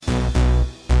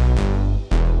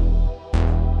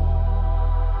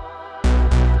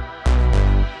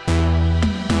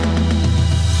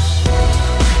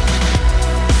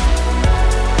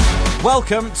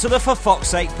Welcome to the For Fox's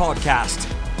Sake podcast,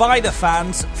 by the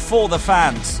fans, for the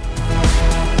fans.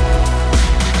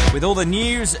 With all the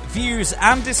news, views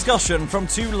and discussion from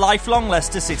two lifelong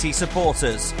Leicester City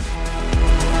supporters.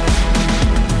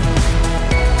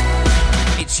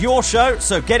 It's your show,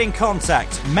 so get in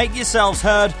contact, make yourselves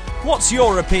heard. What's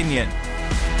your opinion?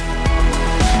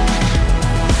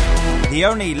 The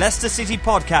only Leicester City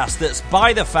podcast that's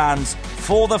by the fans,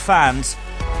 for the fans.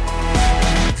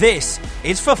 This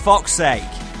is For Fox's Sake.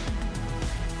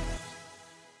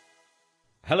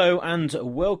 Hello and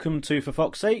welcome to For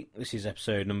Fox's Sake. This is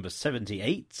episode number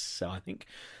 78, I think.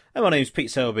 And my name's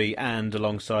Pete Selby, and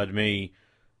alongside me,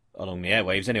 along the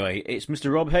airwaves anyway, it's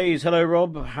Mr. Rob Hayes. Hello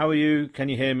Rob, how are you? Can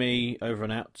you hear me over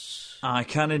and out? I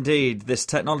can indeed. This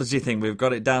technology thing, we've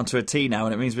got it down to a T now,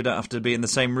 and it means we don't have to be in the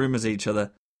same room as each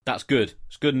other. That's good.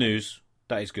 It's good news.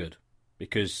 That is good.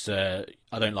 Because I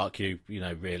don't like you,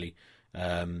 really.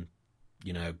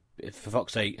 For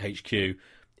Fox's Sake HQ,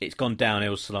 it's gone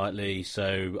downhill slightly,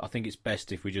 so I think it's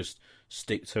best if we just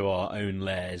stick to our own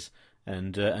lairs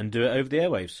and do it over the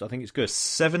airwaves. I think it's good.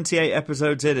 78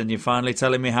 episodes in, and you're finally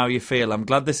telling me how you feel. I'm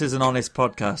glad this is an honest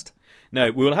podcast.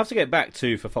 No, we'll have to get back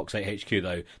to For Fox's Sake HQ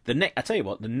though. I tell you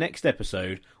what, the next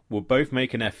episode we'll both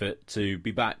make an effort to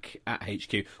be back at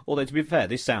HQ. Although to be fair,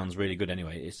 this sounds really good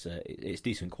anyway. It's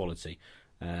decent quality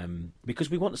because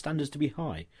we want the standards to be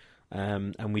high.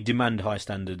 And we demand high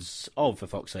standards of For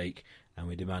Fox's Sake, and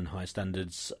we demand high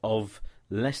standards of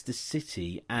Leicester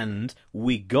City, and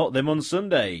we got them on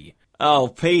Sunday. Oh,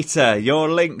 Peter, your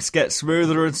links get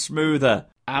smoother and smoother.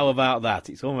 How about that?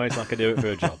 It's almost like I do it for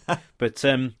a job. But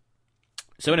so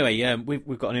anyway,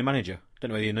 we've got a new manager. Don't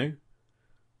know whether you knew.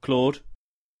 Claude.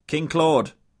 King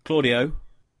Claude. Claudio.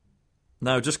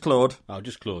 No, just Claude. Oh,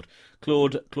 just Claude.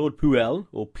 Claude Puel,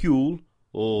 or Puel,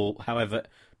 or however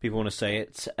people want to say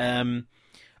it.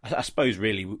 I suppose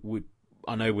really,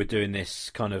 I know we're doing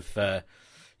this kind of,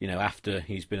 after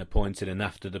he's been appointed and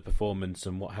after the performance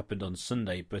and what happened on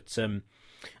Sunday. But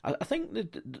I think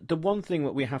the one thing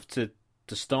that we have to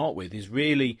start with is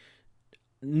really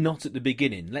not at the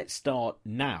beginning. Let's start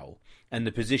now, and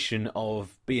the position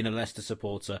of being a Leicester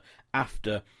supporter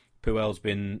after Puel's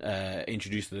been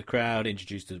introduced to the crowd,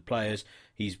 introduced to the players.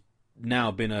 He's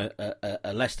now been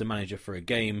a Leicester manager for a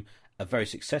game, a very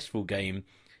successful game,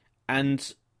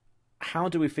 and how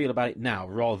do we feel about it now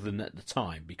rather than at the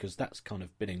time? Because that's kind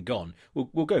of been and gone.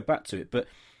 We'll go back to it, but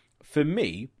for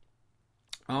me,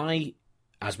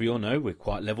 as we all know, we're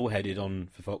quite level-headed on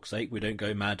For Fox's Sake. We don't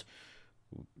go mad,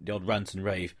 the odd rant and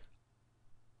rave.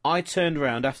 I turned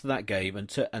around after that game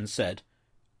and said,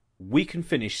 we can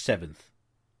finish 7th.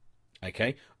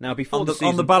 Okay. Now, before the season,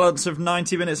 on the balance of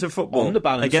 90 minutes of football, on the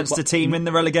balance against a team in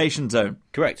the relegation zone.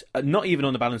 Correct. Not even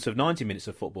on the balance of 90 minutes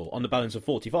of football, on the balance of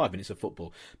 45 minutes of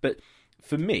football. But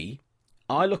for me,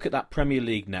 I look at that Premier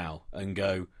League now and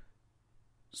go,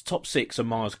 top 6 are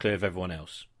miles clear of everyone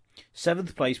else.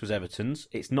 7th place was Everton's.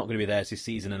 It's not going to be theirs this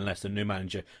season unless a new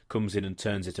manager comes in and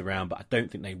turns it around, but I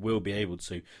don't think they will be able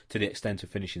to the extent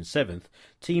of finishing 7th.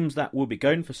 Teams that will be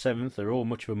going for 7th are all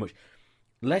much.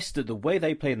 Leicester, the way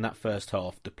they played in that first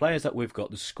half, the players that we've got,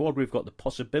 the squad we've got, the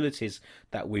possibilities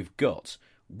that we've got,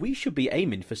 we should be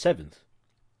aiming for 7th.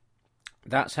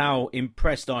 That's how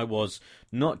impressed I was,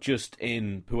 not just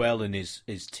in Puel and his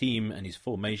team and his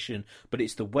formation, but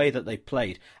it's the way that they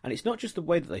played. And it's not just the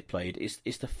way that they played,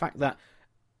 it's the fact that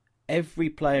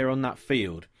every player on that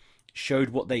field showed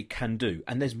what they can do,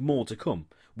 and there's more to come.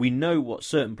 We know what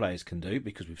certain players can do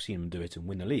because we've seen them do it and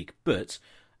win the league, but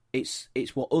it's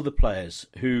what other players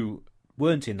who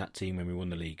weren't in that team when we won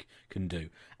the league can do.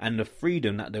 And the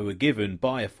freedom that they were given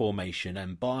by a formation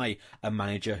and by a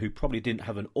manager who probably didn't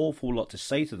have an awful lot to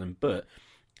say to them, but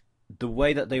the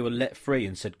way that they were let free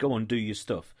and said, go on, do your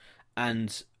stuff.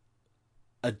 And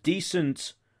a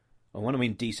decent, and when I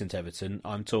mean decent Everton,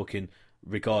 I'm talking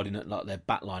regarding like their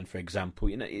backline, for example.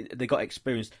 They got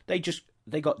experienced. They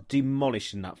got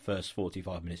demolished in that first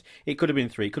 45 minutes. It could have been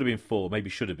 3, it could have been 4, maybe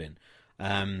should have been.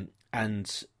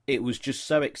 And it was just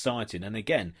so exciting. And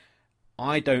again,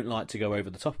 I don't like to go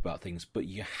over the top about things, but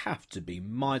you have to be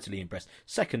mightily impressed.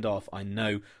 Second half, I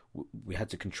know we had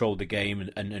to control the game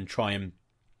and try and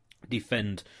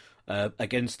defend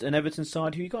against an Everton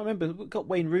side who, you got to remember, we've got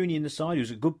Wayne Rooney in the side,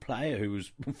 who's a good player, who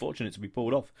was unfortunate to be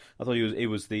pulled off. I thought he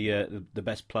was the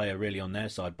best player really on their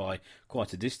side by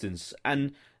quite a distance.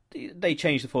 And they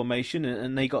changed the formation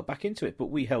and they got back into it,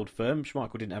 but we held firm.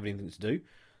 Schmeichel didn't have anything to do.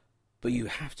 But you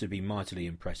have to be mightily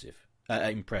impressed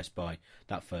by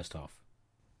that first half.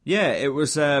 Yeah, it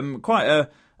was quite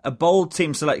a bold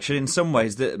team selection in some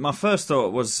ways. My first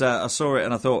thought was, I saw it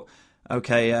and I thought,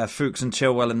 okay, Fuchs and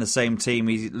Chilwell in the same team.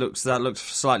 That looks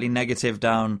slightly negative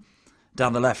down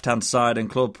the left hand side, and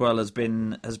Claudewell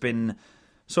has been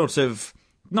sort of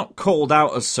not called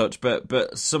out as such,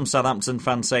 but some Southampton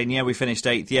fans saying, yeah, we finished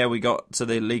 8th, yeah, we got to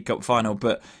the League Cup final,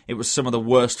 but it was some of the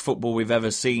worst football we've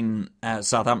ever seen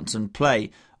Southampton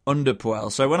play under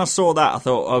Puel. So when I saw that, I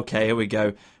thought, okay, here we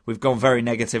go. We've gone very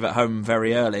negative at home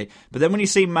very early. But then when you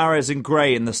see Mahrez and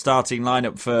Gray in the starting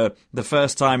lineup for the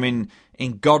first time in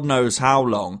God knows how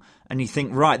long, and you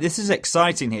think, right, this is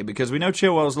exciting here, because we know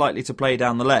Chilwell's likely to play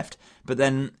down the left, but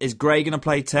then is Gray going to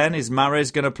play 10? Is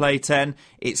Mahrez going to play 10?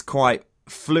 It's quite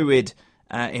fluid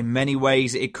in many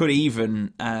ways. It could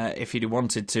even, if he'd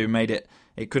wanted to,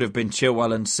 it could have been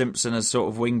Chilwell and Simpson as sort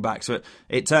of wing backs. But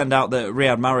it turned out that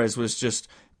Riyad Mahrez was just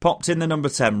popped in the number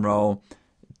 10 role,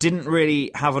 didn't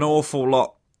really have an awful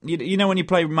lot. You know, when you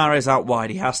play Mahrez out wide,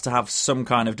 he has to have some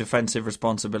kind of defensive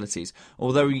responsibilities.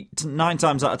 Although 9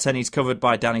 times out of 10 he's covered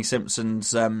by Danny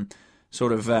Simpson's Danny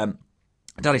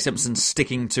Simpson's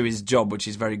sticking to his job, which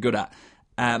he's very good at.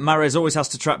 Mahrez always has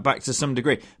to track back to some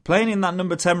degree. Playing in that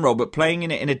number 10 role, but playing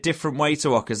in it in a different way to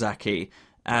Okazaki,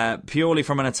 purely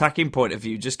from an attacking point of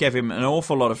view, just gave him an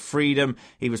awful lot of freedom.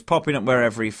 He was popping up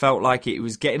wherever he felt like it. He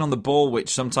was getting on the ball, which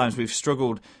sometimes we've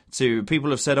struggled to. People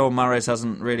have said, Mahrez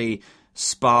hasn't really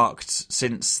sparked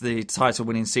since the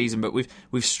title-winning season, but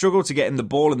we've struggled to get him the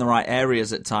ball in the right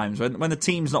areas at times. When the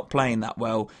team's not playing that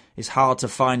well, it's hard to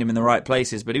find him in the right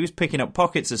places, but he was picking up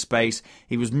pockets of space.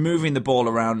 He was moving the ball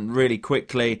around really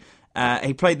quickly.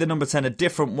 He played the number 10 a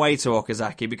different way to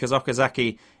Okazaki, because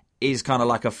Okazaki is kind of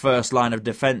like a first line of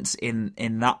defence in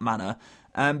that manner.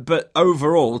 But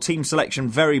overall, team selection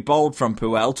very bold from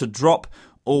Puel to drop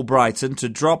Albrighton, to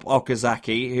drop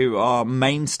Okazaki, who are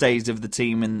mainstays of the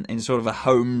team in sort of a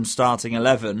home starting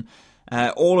 11.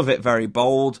 All of it very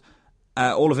bold.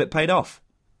 All of it paid off.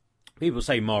 People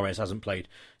say Mahrez hasn't played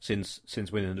since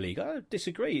winning the league. I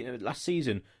disagree. Last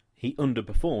season he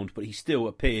underperformed, but he still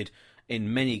appeared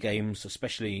in many games,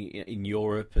 especially in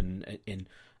Europe and in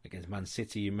against Man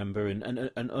City, you remember,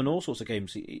 and all sorts of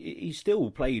games. He still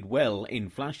played well in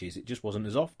flashes. It just wasn't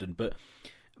as often. But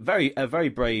a very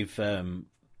brave, I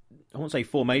won't say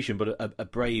formation, but a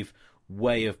brave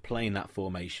way of playing that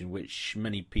formation, which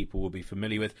many people will be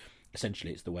familiar with.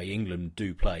 Essentially, it's the way England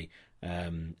do play.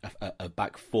 A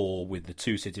back four with the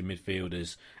 2 sitting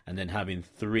midfielders and then having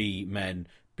 3 men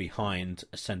behind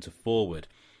a centre forward.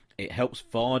 It helps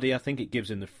Vardy, I think. It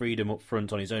gives him the freedom up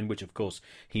front on his own, which of course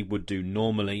he would do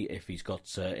normally if he's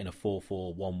got in a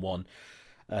 4-4-1-1.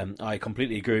 I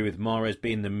completely agree with Mahrez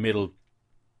being the middle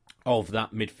of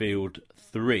that midfield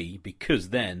 3, because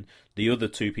then the other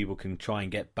 2 people can try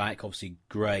and get back. Obviously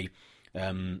Gray,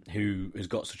 who has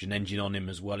got such an engine on him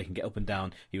as well, he can get up and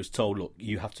down. He was told, look,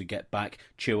 you have to get back.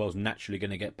 Chilwell's naturally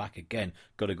going to get back again,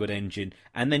 got a good engine.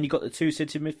 And then you've got the 2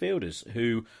 sitting midfielders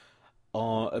who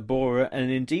are Iborra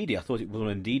and Ndidi. I thought it was one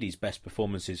of Ndidi's best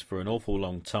performances for an awful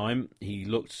long time. He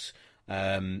looked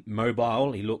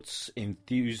mobile, he looked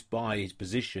enthused by his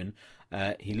position,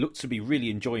 he looked to be really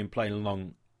enjoying playing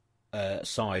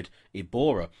alongside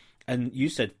Iborra. And you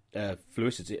said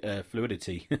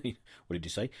fluidity. What did you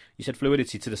say? You said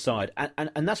fluidity to the side,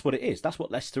 and that's what it is. That's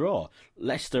what Leicester are.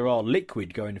 Leicester are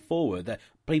liquid going forward. They're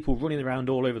people running around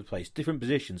all over the place, different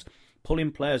positions,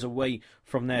 pulling players away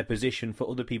from their position for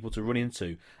other people to run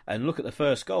into. And look at the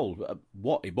first goal.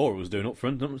 What Iborra was doing up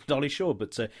front, I'm not entirely sure,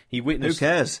 but he witnessed... Who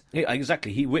cares?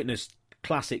 Exactly, he witnessed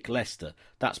classic Leicester.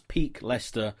 That's peak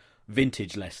Leicester,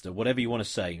 vintage Leicester, whatever you want to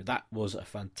say. That was a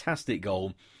fantastic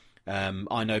goal.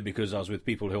 I know because I was with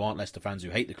people who aren't Leicester fans who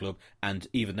hate the club, and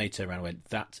even they turned around and went,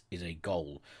 that is a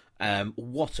goal.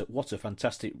 What a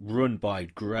fantastic run by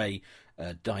Gray.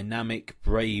 Dynamic,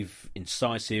 brave,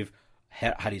 incisive,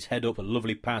 had his head up, a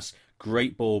lovely pass,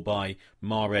 great ball by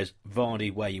Mahrez.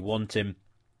 Vardy where you want him,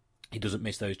 he doesn't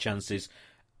miss those chances.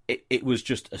 It was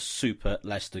just a super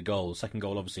Leicester goal. Second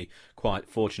goal obviously quite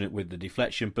fortunate with the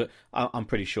deflection, but I'm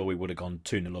pretty sure we would have gone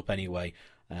 2-0 up anyway.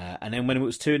 And then when it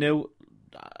was 2-0,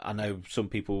 I know some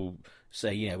people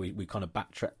say, we kind of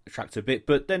backtracked a bit,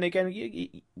 but then again,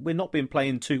 we're not been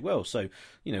playing too well. So,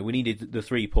 we needed the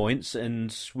 3 points,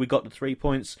 and we got the 3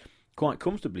 points quite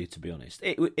comfortably, to be honest.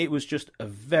 It was just a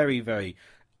very, very,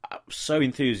 so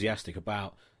enthusiastic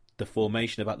about the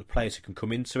formation, about the players who can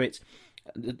come into it.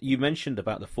 You mentioned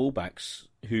about the fullbacks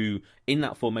who, in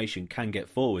that formation, can get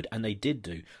forward, and they did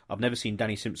do. I've never seen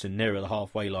Danny Simpson nearer the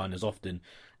halfway line as often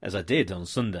as I did on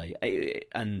Sunday.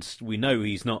 And we know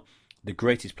he's not the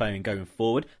greatest player in going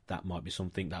forward. That might be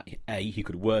something that, A, he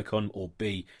could work on, or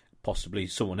B, possibly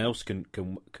someone else can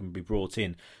be brought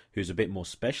in who's a bit more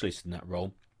specialist in that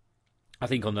role. I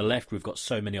think on the left we've got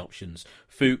so many options.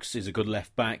 Fuchs is a good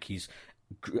left back. He's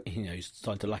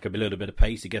starting to lack a little bit of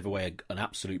pace. He gave away an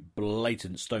absolute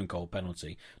blatant stone cold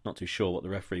penalty. Not too sure what the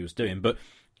referee was doing, but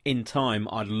in time,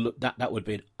 I'd look that would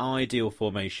be an ideal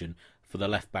formation for the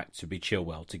left back to be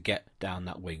Chilwell, to get down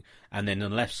that wing, and then on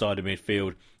the left side of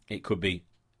midfield, it could be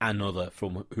another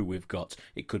from who we've got.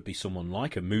 It could be someone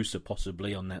like a Musa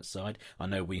possibly on that side. I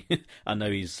know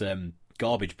he's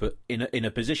garbage, but in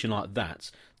a position like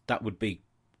that. That would be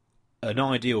an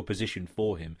ideal position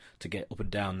for him to get up and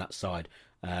down that side.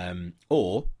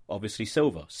 Or, obviously,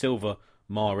 Silva,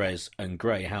 Mahrez and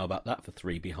Gray. How about that for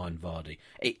 3 behind Vardy?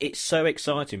 It's so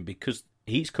exciting because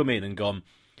he's come in and gone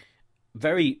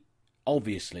very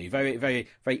obviously, very, very,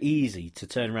 very easy to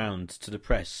turn around to the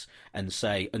press and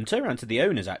turn around to the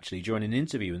owners actually during an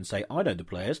interview and say, I know the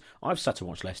players, I've sat and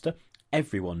watched Leicester.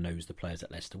 Everyone knows the players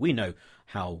at Leicester. We know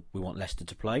how we want Leicester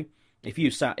to play. If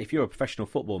you're a professional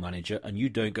football manager and you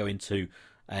don't go into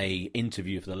a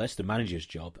interview for the Leicester manager's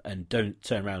job and don't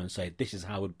turn around and say, this is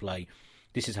how I would play,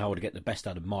 this is how I would get the best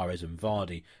out of Mahrez and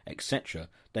Vardy, etc.,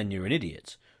 then you're an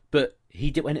idiot. But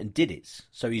he went and did it.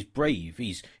 So he's brave.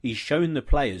 He's shown the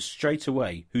players straight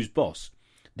away who's boss.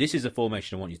 This is the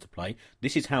formation I want you to play.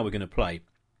 This is how we're going to play.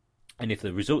 And if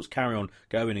the results carry on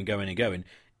going and going and going,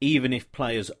 even if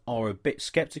players are a bit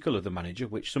sceptical of the manager,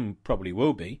 which some probably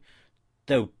will be,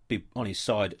 they'll be on his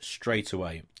side straight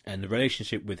away. And the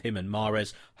relationship with him and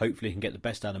Mahrez, hopefully he can get the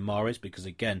best out of Mahrez, because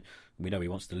again, we know he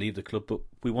wants to leave the club, but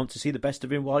we want to see the best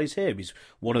of him while he's here. He's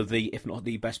one of the, if not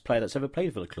the best player that's ever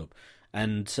played for the club.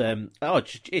 And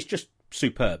it's just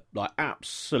superb, like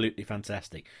absolutely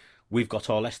fantastic. We've got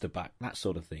our Leicester back, that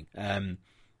sort of thing.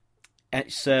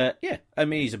 He's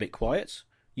a bit quiet.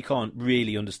 You can't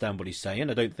really understand what he's saying.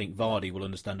 I don't think Vardy will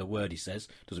understand a word he says.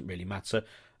 Doesn't really matter.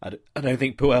 I don't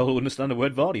think Puel will understand a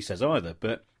word Vardy says either.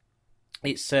 But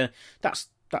it's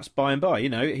that's by and by. You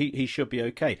know, he should be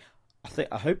okay.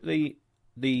 I hope the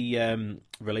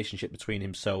relationship between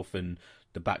himself and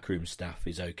the backroom staff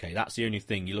is okay. That's the only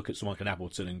thing. You look at someone like an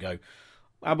Appleton and go,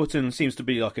 Appleton seems to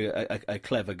be like a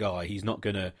clever guy. He's not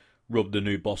going to rub the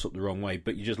new boss up the wrong way.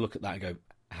 But you just look at that and go,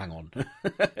 hang on.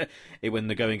 When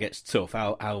the going gets tough,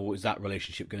 how is that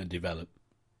relationship going to develop?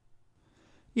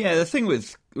 Yeah, the thing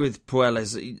with Puel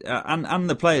is, and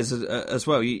the players as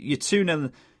well, you're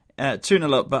 2-0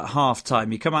 up at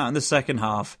half-time. You come out in the second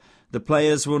half, the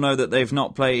players will know that they've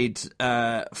not played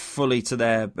fully to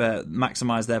their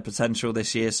maximise their potential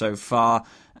this year so far.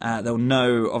 They'll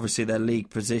know, obviously, their league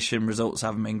position, results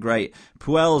haven't been great.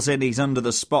 Puel's in, he's under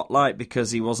the spotlight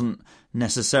because he wasn't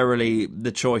necessarily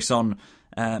the choice on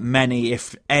many,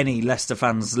 if any, Leicester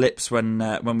fans' lips when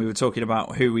we were talking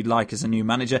about who we'd like as a new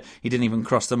manager. He didn't even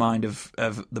cross the mind of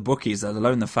the bookies, let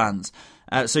alone the fans.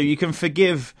 So you can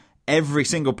forgive every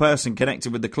single person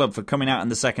connected with the club for coming out in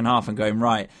the second half and going,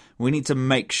 right, we need to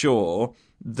make sure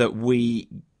that we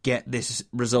get this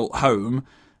result home.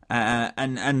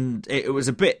 And it was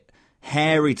a bit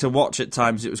hairy to watch at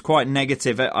times. It was quite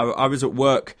negative. I was at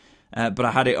work, but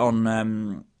I had it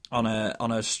on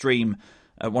a stream,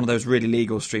 one of those really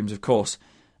legal streams, of course.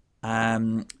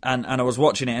 And I was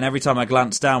watching it, and every time I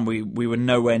glanced down, we were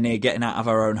nowhere near getting out of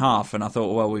our own half. And I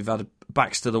thought, well, we've had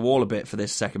backs to the wall a bit for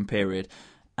this second period.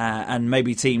 And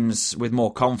maybe teams with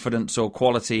more confidence or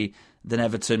quality than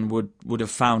Everton would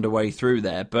have found a way through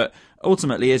there. But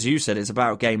ultimately, as you said, it's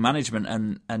about game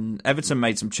management. And Everton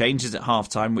made some changes at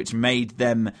half-time, which made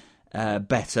them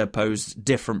better, posed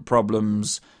different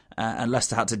problems, and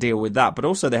Leicester had to deal with that. But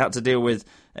also they had to deal with,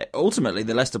 ultimately,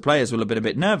 the Leicester players will have been a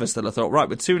bit nervous. They'll have thought, right,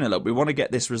 we're 2-0 up, we want to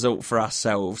get this result for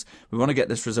ourselves, we want to get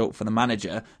this result for the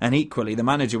manager. And equally, the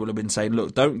manager will have been saying,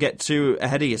 look, don't get too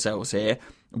ahead of yourselves here.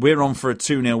 We're on for a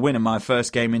 2-0 win in my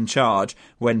first game in charge.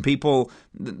 When people,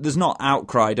 there's not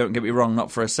outcry, don't get me wrong,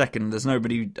 not for a second. There's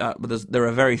nobody, there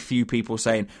are very few people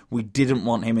saying we didn't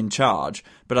want him in charge.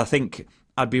 But I think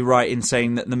I'd be right in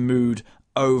saying that the mood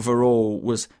overall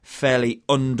was fairly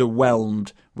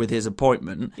underwhelmed with his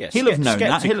appointment. Yeah, he'll have known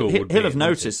that. He'll have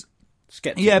noticed.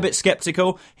 Skeptical. Yeah, a bit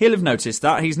sceptical. He'll have noticed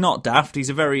that. He's not daft. He's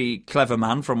a very clever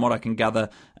man, from what I can gather,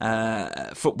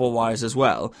 football-wise as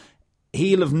well.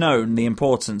 He'll have known the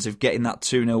importance of getting that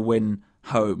 2-0 win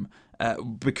home.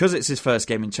 Because it's his first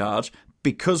game in charge,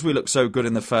 because we looked so good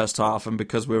in the first half, and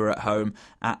because we were at home,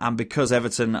 and because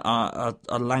Everton are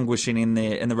languishing in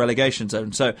the relegation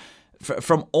zone. So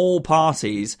from all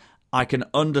parties, I can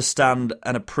understand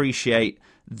and appreciate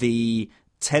the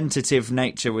tentative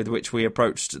nature with which we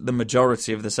approached the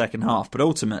majority of the second half. But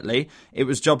ultimately, it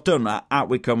was job done. Out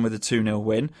we come with a 2-0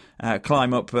 win,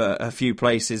 climb up a few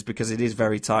places because it is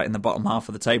very tight in the bottom half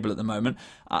of the table at the moment.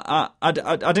 I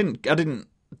didn't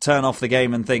turn off the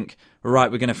game and think,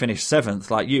 right, we're going to finish 7th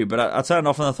like you. But I turned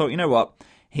off and I thought, you know what?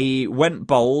 He went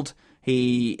bold.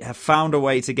 He found a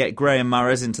way to get Gray and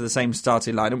Mahrez into the same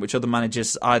starting lineup, which other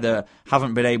managers either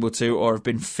haven't been able to or have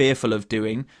been fearful of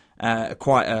doing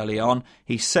quite early on.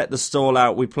 He set the stall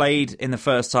out. We played in the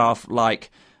first half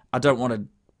like, I don't want to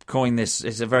coin this,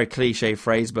 it's a very cliche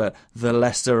phrase, but the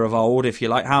Leicester of old, if you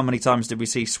like. How many times did we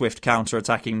see swift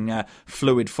counter-attacking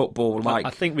fluid football like I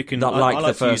think we can, like I the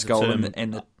like first goal term,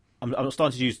 in the... I'm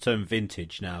starting to use the term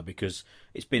vintage now because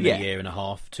it's been a year and a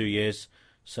half, 2 years.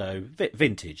 So,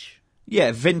 vintage.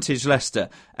 Yeah, vintage Leicester.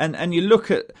 And you look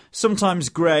at, sometimes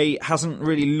Gray hasn't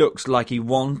really looked like he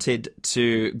wanted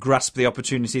to grasp the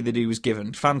opportunity that he was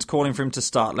given. Fans calling for him to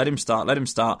start, let him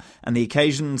start. And the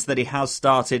occasions that he has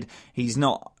started, he's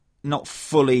not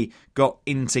fully got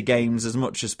into games as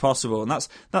much as possible. And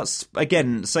that's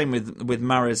again, same with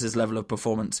Mahrez's level of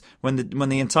performance. When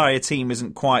the entire team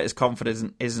isn't quite as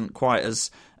confident, isn't quite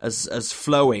as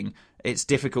flowing, it's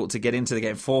difficult to get into the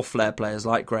game for flair players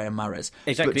like Graham Mahrez.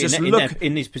 Exactly. But just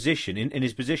in his position, in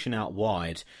his position out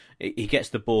wide, he gets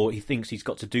the ball. He thinks he's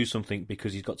got to do something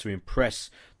because he's got to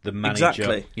impress the manager.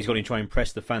 Exactly. He's got to try and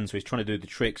impress the fans. So he's trying to do the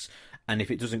tricks. And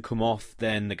if it doesn't come off,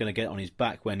 then they're going to get on his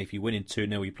back. When if you're winning 2-0,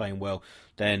 you're playing well,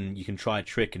 then you can try a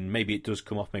trick, and maybe it does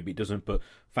come off, maybe it doesn't. But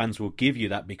fans will give you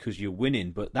that because you're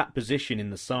winning. But that position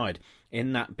in the side,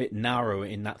 in that bit narrow,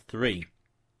 in that 3.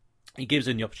 He gives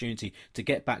them the opportunity to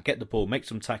get back, get the ball, make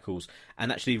some tackles, and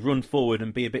actually run forward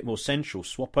and be a bit more central.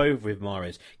 Swap over with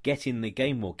Mahrez, get in the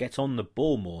game more, get on the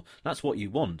ball more. That's what you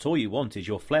want. All you want is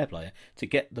your flair player to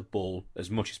get the ball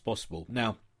as much as possible.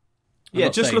 Now,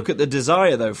 look at the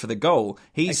desire though for the goal.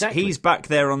 He's back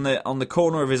there on the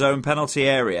corner of his own penalty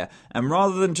area, and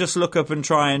rather than just look up and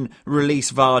try and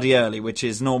release Vardy early, which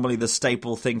is normally the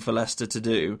staple thing for Leicester to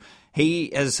do,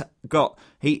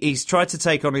 he's tried to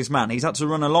take on his man. He's had to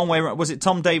run a long way. Was it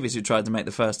Tom Davies who tried to make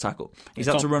the first tackle? He's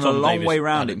had to run a long way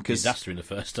round him because disaster in the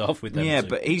first half with them. Yeah,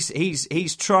 but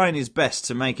he's trying his best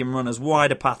to make him run as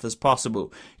wide a path as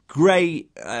possible. Gray,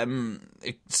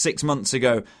 6 months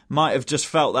ago, might have just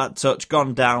felt that touch,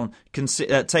 gone down,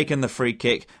 taken the free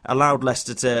kick, allowed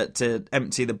Leicester to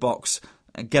empty the box,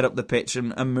 get up the pitch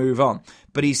and move on.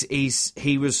 But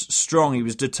he was strong, he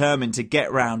was determined to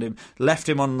get round him, left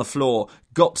him on the floor,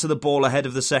 got to the ball ahead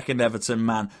of the second Everton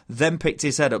man, then picked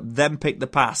his head up, then picked the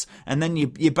pass, and then you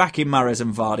back in Mahrez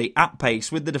and Vardy at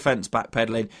pace with the defence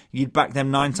backpedaling. You'd back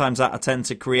them 9 times out of 10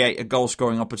 to create a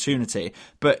goal-scoring opportunity.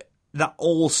 But that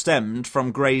all stemmed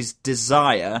from Gray's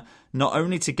desire not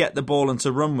only to get the ball and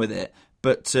to run with it,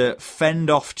 but to fend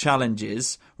off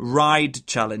challenges, ride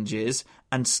challenges,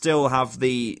 and still have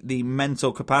the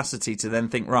mental capacity to then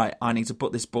think, right, I need to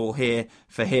put this ball here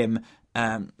for him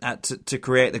to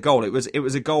create the goal. It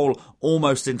was a goal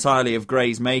almost entirely of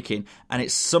Gray's making, and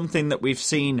it's something that we've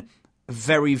seen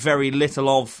very, very little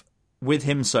of with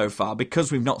him so far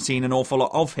because we've not seen an awful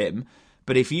lot of him.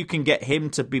 But if you can get him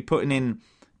to be putting in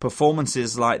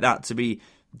performances like that, to be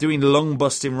doing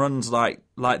lung-busting runs like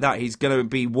that, he's going to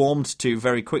be warmed to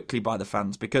very quickly by the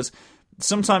fans, because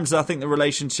sometimes I think the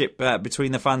relationship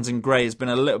between the fans and Gray has been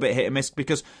a little bit hit and miss,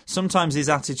 because sometimes his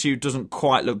attitude doesn't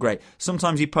quite look great.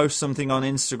 Sometimes he posts something on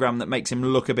Instagram that makes him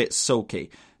look a bit sulky.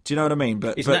 Do you know what I mean?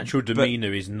 But his natural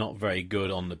demeanour is not very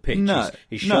good on the pitch.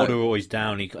 His shoulder always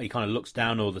down. He kind of looks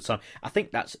down all the time. I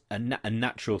think that's a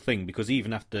natural thing, because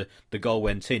even after the goal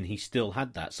went in, he still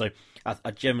had that. So I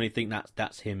generally think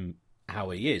that's him, how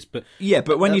he is. But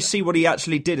when you see what he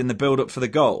actually did in the build-up for the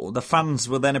goal, the fans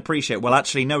will then appreciate, well,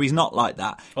 actually, no, he's not like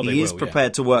that. He is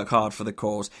prepared to work hard for the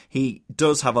cause. He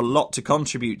does have a lot to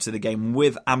contribute to the game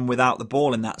with and without the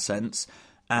ball in that sense.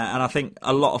 And I think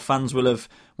a lot of fans will have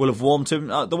warmed to him.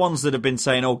 The ones that have been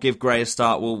saying, "Oh, give Gray a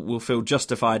start," will feel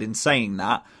justified in saying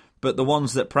that. But the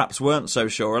ones that perhaps weren't so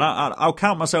sure, and I'll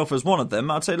count myself as one of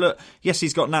them, I'd say, look, yes,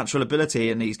 he's got natural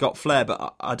ability and he's got flair,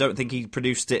 but I don't think he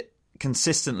produced it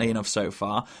consistently enough so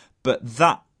far. But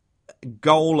that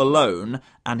goal alone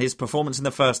and his performance in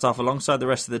the first half alongside the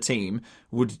rest of the team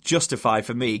would justify,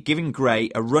 for me, giving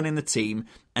Gray a run in the team,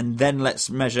 and then let's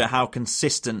measure how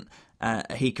consistent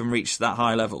he can reach that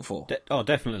high level for.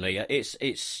 Definitely.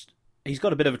 He's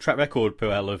got a bit of a track record,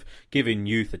 Puel, of giving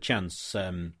youth a chance.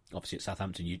 Obviously at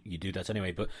Southampton you do that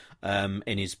anyway, but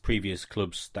in his previous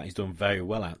clubs that he's done very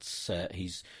well at,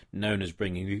 he's known as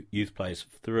bringing youth players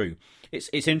through.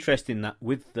 It's interesting that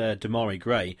with Demarai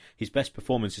Gray, his best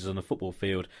performances on the football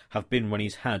field have been when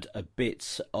he's had a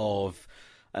bit of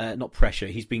not pressure.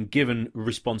 He's been given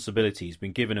responsibility. He's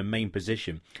been given a main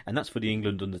position, and that's for the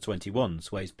England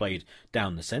under-21s, where he's played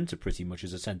down the centre pretty much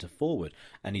as a centre forward,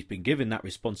 and he's been given that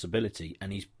responsibility,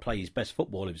 and he's played his best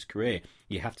football of his career,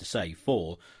 you have to say,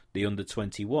 for the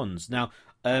under-21s. Now,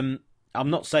 I'm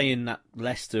not saying that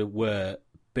Leicester were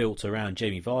built around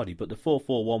Jamie Vardy, but the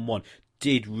 4-4-1-1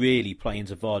 did really play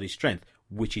into Vardy's strength,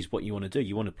 which is what you want to do.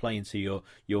 You want to play into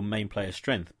your main player's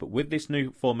strength. But with this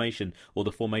new formation, or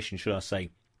the formation, should I say,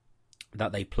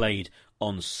 that they played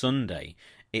on Sunday,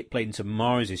 it played into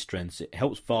Mahrez' strengths. It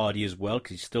helps Vardy as well,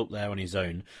 because he's still there on his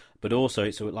own. But also,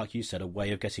 it's, like you said, a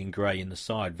way of getting Gray in the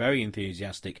side. Very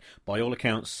enthusiastic. By all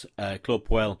accounts, Claude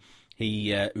Puel,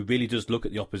 he really does look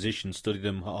at the opposition, study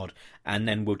them hard, and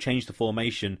then will change the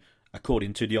formation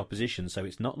according to the opposition. So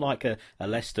it's not like a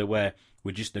Leicester where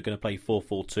we're just going to play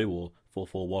 4-4-2 or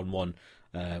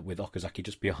 4-4-1-1 with Okazaki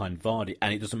just behind Vardy,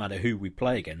 and it doesn't matter who we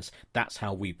play against. That's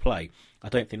how we play. I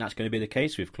don't think that's going to be the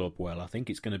case with Claude Puel. I think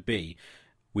it's going to be,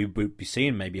 we would be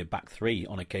seeing maybe a back three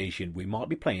on occasion. We might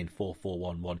be playing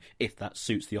 4-4-1-1 if that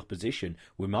suits the opposition.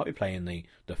 We might be playing the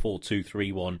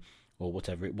 4-2-3-1 or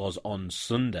whatever it was on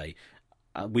Sunday.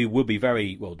 We will be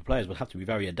the players will have to be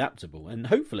very adaptable, and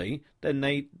hopefully then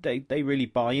they really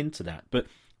buy into that. But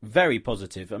very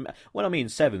positive. When I mean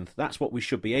 7th, that's what we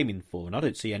should be aiming for, and I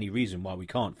don't see any reason why we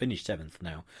can't finish 7th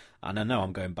now. And I know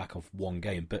I'm going back off one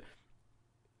game, but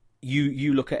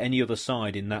you look at any other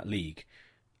side in that league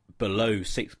below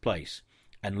 6th place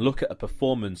and look at a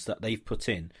performance that they've put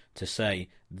in to say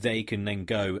they can then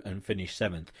go and finish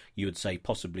 7th. You would say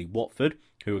possibly Watford,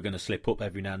 who are going to slip up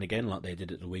every now and again like they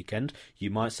did at the weekend. You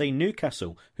might say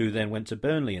Newcastle, who then went to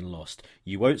Burnley and lost.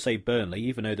 You won't say Burnley,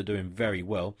 even though they're doing very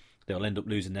well. They'll end up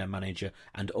losing their manager,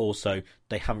 and also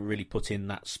they haven't really put in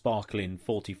that sparkling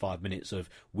 45 minutes of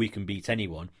we can beat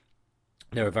anyone.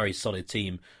 They're a very solid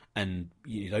team, and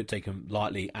you don't take them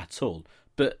lightly at all.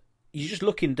 But you're just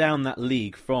looking down that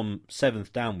league from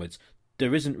 7th downwards.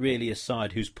 There isn't really a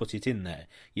side who's put it in there.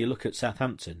 You look at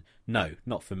Southampton. No,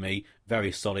 not for me.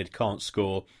 Very solid, can't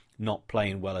score, not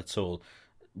playing well at all.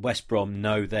 West Brom,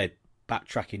 no, they're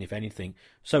backtracking if anything.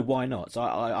 So why not?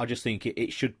 I just think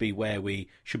it should be where we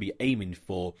should be aiming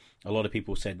for. A lot of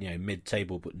people said,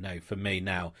 mid-table, but no, for me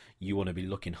now, you want to be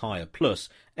looking higher. Plus,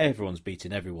 everyone's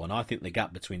beating everyone. I think the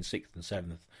gap between 6th and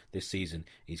 7th this season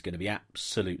is going to be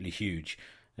absolutely huge.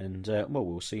 And,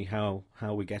 we'll see how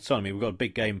we get on. I mean, we've got a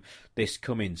big game this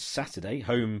coming Saturday,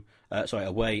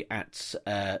 away at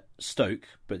Stoke,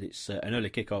 but it's an early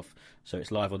kickoff, so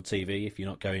it's live on TV if you're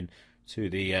not going to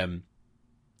the,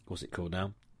 what's it called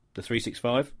now? The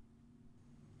 365?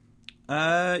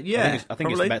 Yeah, I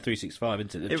think it's about 365,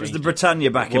 isn't it? It was the Britannia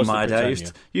back in my day.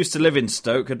 I used to live in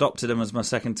Stoke, adopted them as my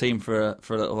second team for a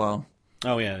little while.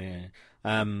 Oh, yeah.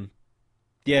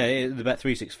 The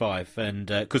Bet365, and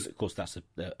because of course that's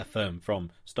a firm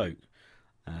from Stoke.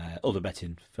 Other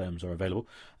betting firms are available,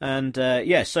 and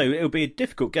so it'll be a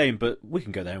difficult game, but we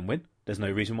can go there and win. There's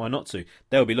no reason why not to.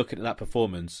 They'll be looking at that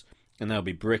performance and they'll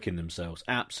be bricking themselves,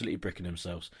 absolutely bricking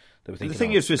themselves. They were thinking, the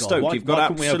thing is with Stoke, you've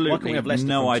got absolutely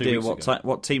no idea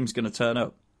what team's going to turn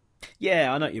up.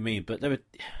 Yeah, I know what you mean, but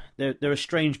they're a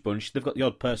strange bunch. They've got the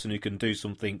odd person who can do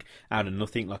something out of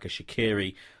nothing, like a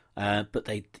Shaqiri. But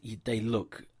they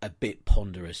look a bit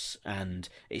ponderous, and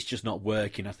it's just not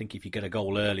working. I think if you get a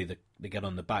goal early, they get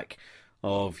on the back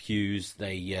of Hughes.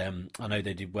 I know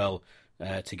they did well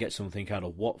to get something out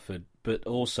of Watford, but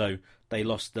also they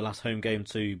lost the last home game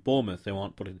to Bournemouth. They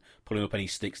aren't pulling up any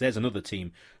sticks. There's another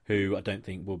team who I don't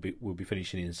think will be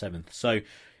finishing in 7th. So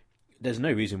there's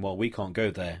no reason why we can't go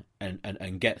there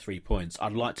and get 3 points.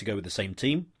 I'd like to go with the same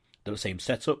team, the same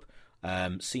setup,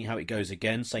 see how it goes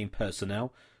again, same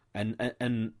personnel.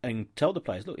 And tell the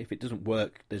players, look, if it doesn't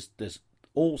work, there's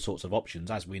all sorts of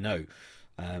options, as we know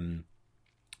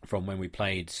from when we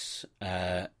played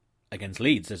against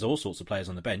Leeds. There's all sorts of players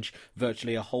on the bench,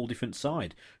 virtually a whole different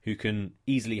side who can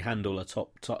easily handle a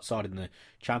top side in the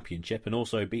Championship and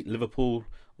also beat Liverpool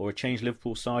or a changed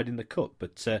Liverpool side in the Cup.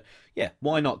 But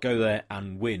why not go there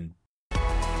and win?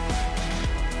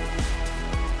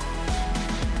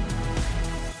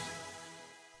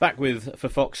 Back with For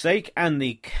Fox's Sake and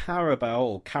the Carabao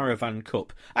or Caravan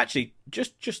Cup. Actually,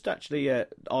 just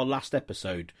our last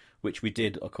episode, which we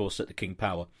did, of course, at the King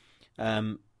Power.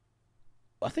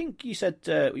 I think you said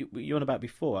you on about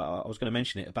before. I was going to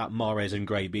mention it about Mahrez and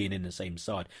Gray being in the same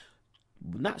side.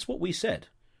 That's what we said.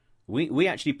 We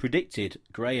actually predicted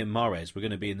Gray and Mahrez were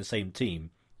going to be in the same team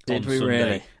Did on we Sunday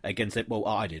really? against it. Well,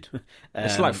 I did.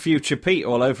 It's like Future Pete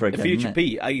all over again. Future isn't it?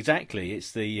 Pete, exactly.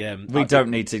 It's the We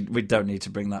don't need to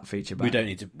bring that feature back. we don't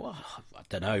need to. Well, I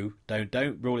don't know.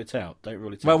 Don't rule it out. Don't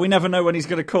rule it out. Well, we never know when he's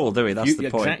going to call, do we? That's the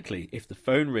point. Exactly. If the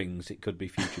phone rings, it could be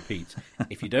Future Pete.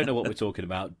 If you don't know what we're talking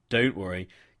about, don't worry.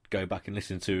 Go back and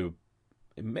listen to.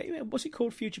 Was it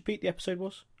called Future Pete? The episode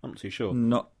was. I'm not too sure.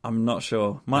 I'm not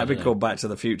sure. Might be called Back to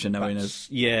the Future, knowing us.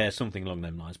 Yeah, something along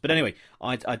them lines. But anyway,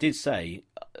 I did say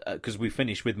because we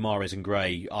finished with Mahrez and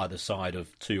Gray either side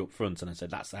of two up front, and I said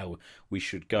that's how we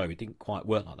should go. It didn't quite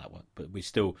work like that one, but we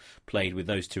still played with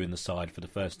those two in the side for the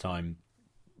first time.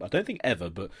 I don't think ever,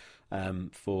 but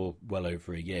for well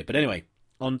over a year. But anyway,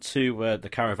 on to the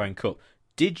Caravan Cup.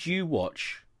 Did you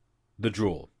watch the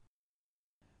draw?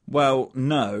 Well,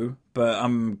 no, but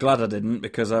I'm glad I didn't,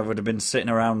 because I would have been sitting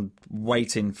around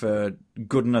waiting for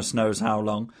goodness knows how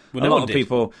long. Well, a no lot one of did.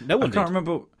 people. No one I can't did.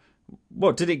 remember.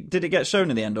 What did it get shown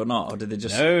in the end or not, or did they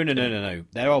just? No.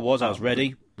 There I was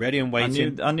ready and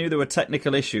waiting. I knew there were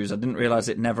technical issues. I didn't realise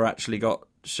it never actually got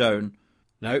shown.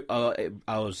 No,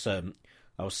 I was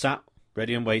sat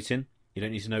ready and waiting. You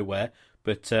don't need to know where,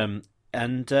 but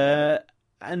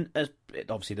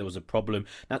obviously there was a problem.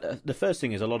 Now, the first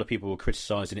thing is a lot of people were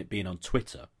criticising it being on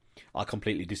Twitter. I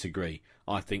completely disagree.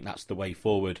 I think that's the way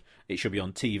forward. It should be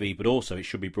on TV, but also it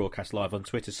should be broadcast live on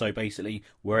Twitter. So basically,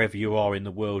 wherever you are in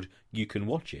the world, you can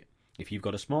watch it. If you've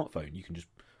got a smartphone, you can just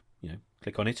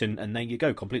click on it and there you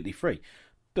go, completely free.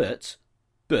 But,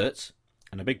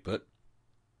 and a big but,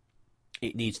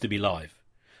 it needs to be live.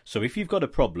 So if you've got a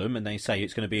problem and they say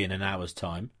it's going to be in an hour's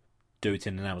time, do it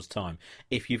in an hour's time.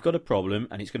 If you've got a problem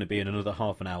and it's going to be in another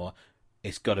half an hour,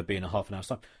 it's got to be in a half an hour's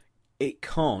time. It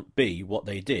can't be what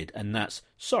they did, and that's,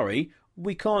 sorry,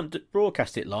 we can't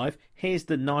broadcast it live. Here's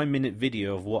the 9-minute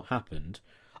video of what happened.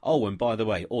 Oh, and by the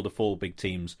way, all the 4 big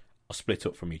teams are split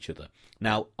up from each other.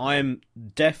 Now, I'm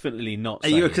definitely not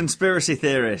saying... Are you a conspiracy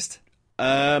theorist?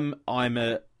 I'm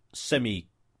a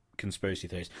semi-conspiracy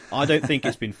theorist. I don't think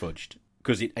it's been fudged,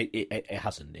 because it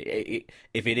hasn't.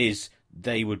 If it is,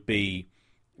 they would be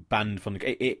banned from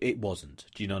the... It wasn't.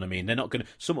 Do you know what I mean? They're not going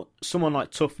to... Someone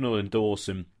like Tufnell and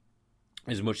Dawson,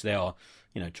 as much as they are,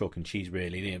 chalk and cheese,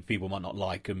 really. People might not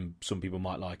like them. Some people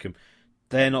might like them.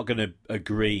 They're not going to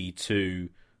agree to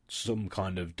some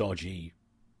kind of dodgy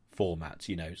format,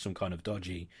 some kind of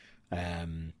dodgy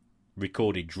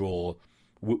recorded draw.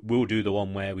 We'll do the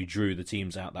one where we drew the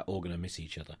teams out that all going to miss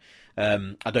each other.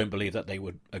 I don't believe that they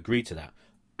would agree to that.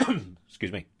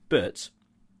 Excuse me. But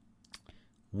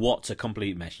what a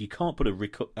complete mess. You can't put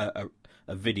a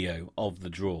video of the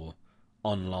draw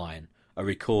online, a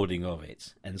recording of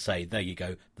it, and say, there you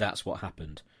go, that's what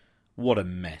happened. What a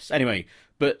mess. Anyway,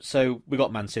 so we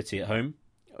got Man City at home.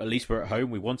 At least we're at home.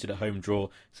 We wanted a home draw.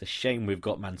 It's a shame we've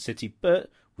got Man City, but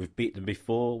we've beat them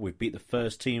before. We've beat the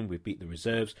first team. We've beat the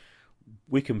reserves.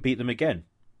 We can beat them again.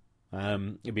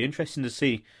 It'd be interesting to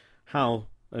see how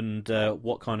and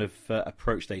what kind of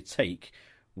approach they take.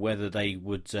 Whether they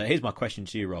would... here's my question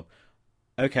to you, Rob.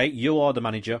 Okay, you are the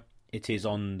manager. It is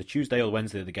on the Tuesday or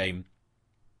Wednesday of the game.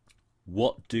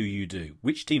 What do you do?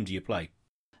 Which team do you play?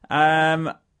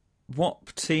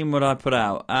 What team would I put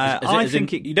out?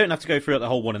 You don't have to go through the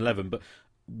whole 1-11, but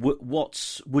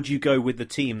would you go with the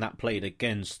team that played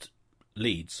against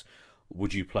Leeds?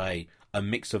 Would you play a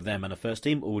mix of them and a first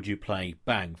team, or would you play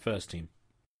bang first team?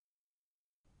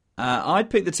 I'd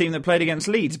pick the team that played against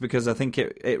Leeds, because I think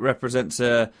it represents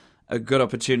a good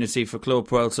opportunity for Claude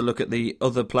Puel to look at the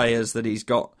other players that he's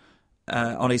got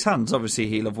on his hands. Obviously,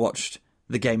 he'll have watched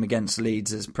the game against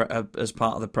Leeds as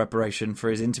part of the preparation for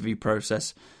his interview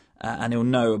process, and he'll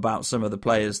know about some of the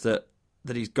players that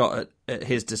he's got at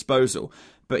his disposal.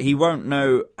 But he won't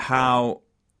know how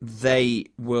they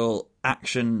will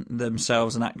action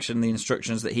themselves and action the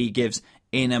instructions that he gives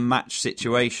in a match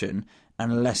situation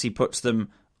unless he puts them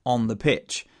on the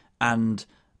pitch. And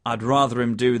I'd rather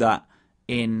him do that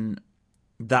in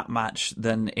that match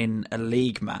than in a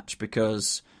league match,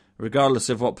 because regardless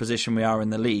of what position we are in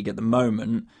the league at the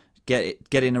moment,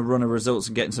 getting a run of results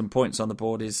and getting some points on the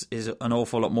board is an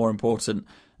awful lot more important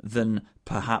than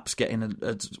perhaps getting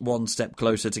a one step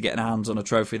closer to getting our hands on a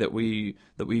trophy that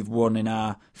we've won in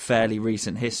our fairly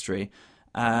recent history.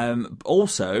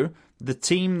 Also, the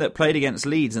team that played against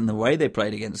Leeds and the way they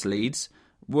played against Leeds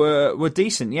were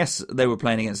decent. Yes, they were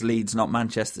playing against Leeds, not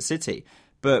Manchester City,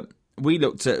 but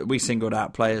we singled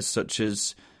out players such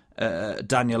as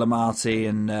Daniel Amati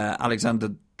and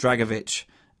Alexander Dragovic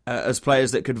as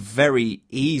players that could very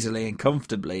easily and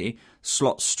comfortably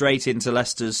slot straight into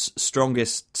Leicester's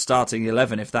strongest starting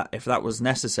 11 if that was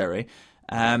necessary.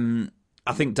 And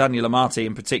I think Daniel Amati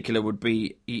in particular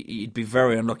he'd be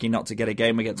very unlucky not to get a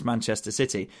game against Manchester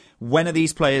City. When are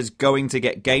these players going to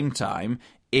get game time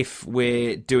if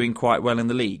we're doing quite well in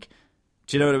the league?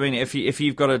 Do you know what I mean? If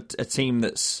you've got a team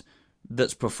that's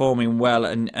performing well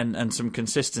and some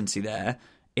consistency there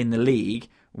in the league,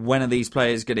 when are these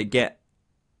players going to get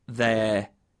their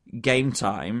game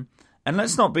time? And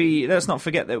let's not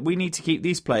forget that we need to keep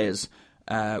these players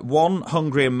one,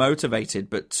 hungry and motivated,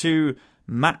 but two,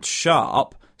 match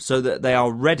sharp, so that they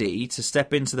are ready to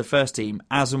step into the first team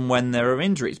as and when there are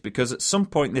injuries. Because at some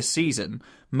point this season,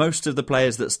 most of the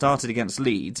players that started against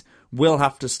Leeds will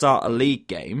have to start a league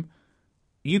game.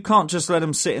 You can't just let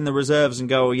them sit in the reserves and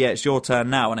go, oh, yeah, it's your turn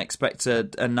now, and expect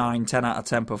a 9, 10 out of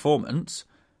 10 performance.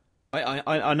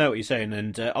 I know what you're saying,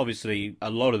 and obviously a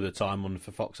lot of the time on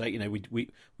For Fox 8,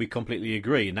 we completely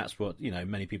agree, and that's what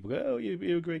many people go, oh,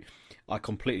 you agree. I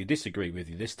completely disagree with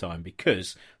you this time,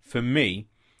 because for me,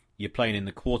 you're playing in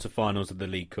the quarterfinals of the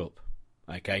League Cup.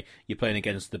 Okay, you're playing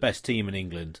against the best team in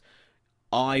England.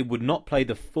 I would not play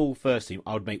the full first team.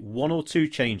 I would make 1 or 2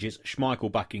 changes.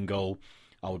 Schmeichel back in goal.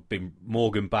 I would bring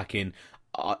Morgan back in.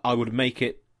 I would make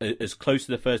it as close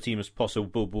to the first team as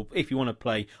possible. But if you want to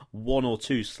play 1 or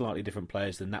 2 slightly different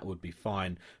players, then that would be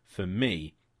fine for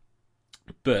me.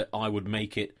 But I would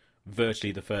make it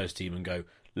virtually the first team and go,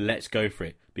 let's go for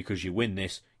it. Because you win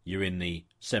this, you're in the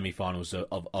semi-finals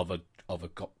of a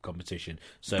competition.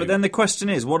 So, but then the question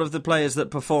is, what of the players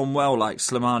that perform well, like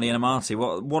Slimani and Amati?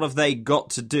 What have they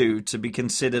got to do to be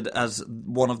considered as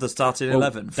one of the starting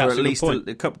 11 for at least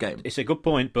a cup game? It's a good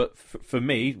point, but for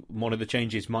me, one of the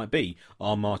changes might be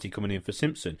Marty coming in for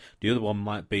Simpson. The other one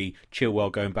might be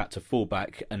Chilwell going back to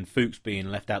fullback and Fuchs being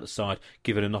left out the side,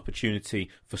 given an opportunity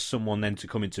for someone then to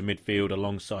come into midfield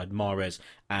alongside Mahrez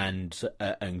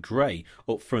and Gray.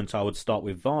 Up front, I would start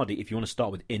with Vardy. If you want to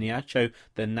start with Iheanacho,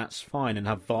 then that's fine, and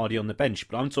have Vardy on the bench.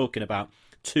 But I'm talking about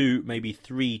 2, maybe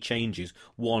 3 changes.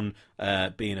 1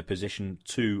 being a position,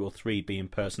 2 or 3 being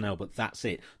personnel, but that's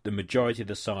it. The majority of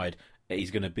the side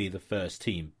is going to be the first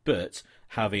team. But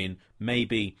having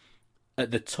maybe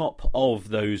at the top of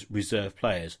those reserve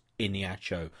players,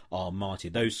 Iheanacho, Marty,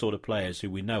 those sort of players who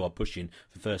we know are pushing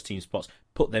for first team spots,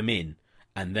 put them in,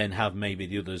 and then have maybe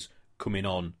the others coming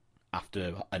on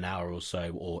after an hour or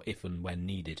so, or if and when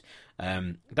needed.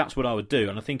 That's what I would do,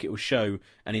 and I think it will show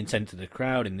an intent to the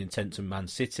crowd, an intent to Man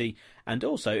City, and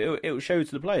also it will show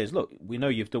to the players, look, we know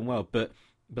you've done well, but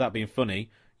without being funny,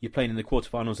 you're playing in the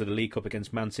quarterfinals of the League Cup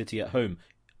against Man City at home.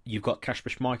 You've got Kasper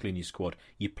Schmeichel in your squad.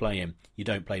 You play him. You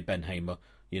don't play Ben Hamer.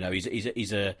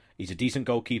 He's a decent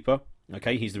goalkeeper.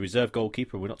 Okay, he's the reserve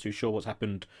goalkeeper. We're not too sure what's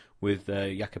happened with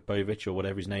Jakubovic or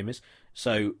whatever his name is.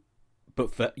 So,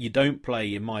 but you don't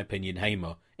play, in my opinion,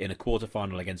 Hamer in a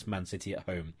quarter-final against Man City at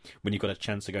home when you've got a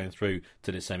chance of going through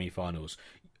to the semi-finals.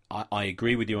 I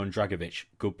agree with you on Dragovic,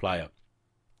 good player.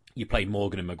 You play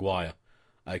Morgan and Maguire.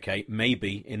 Okay,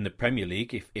 maybe in the Premier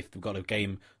League, if they've got a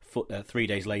game 3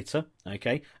 days later,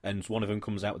 okay, and one of them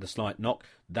comes out with a slight knock,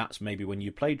 that's maybe when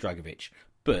you play Dragovic.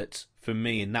 But for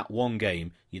me, in that one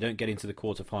game, you don't get into the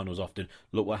quarterfinals often.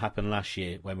 Look what happened last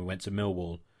year when we went to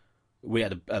Millwall. We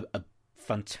had a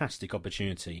fantastic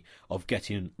opportunity of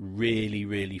getting really,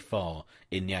 really far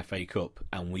in the FA Cup,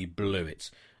 and we blew it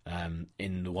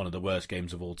in one of the worst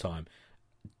games of all time.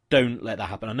 Don't let that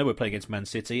happen. I know we're playing against Man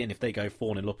City, and if they go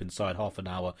 4-0 up inside half an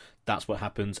hour, that's what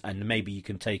happens, and maybe you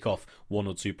can take off 1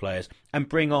 or 2 players and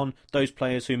bring on those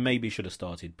players who maybe should have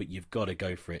started, but you've got to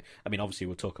go for it. I mean, obviously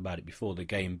we'll talk about it before the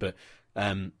game, but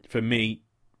for me,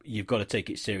 you've got to take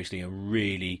it seriously and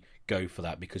really go for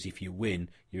that, because if you win,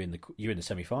 you're in the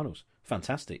semi-finals.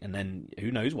 Fantastic, and then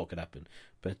who knows what could happen.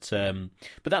 But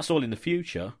that's all in the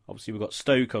future. Obviously, we've got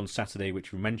Stoke on Saturday,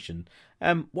 which we mentioned.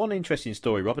 One interesting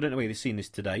story, Rob, I don't know whether you've seen this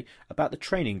today, about the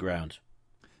training ground.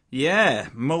 Yeah,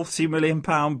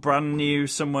 multi-million-pound, brand new,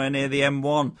 somewhere near the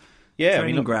M1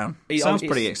 training ground. Sounds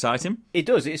pretty exciting. It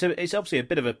does. It's obviously a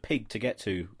bit of a pig to get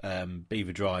to,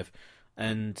 Beaver Drive,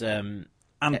 and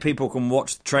people can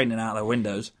watch the training out their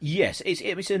windows. Yes,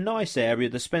 it's a nice area.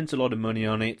 They spent a lot of money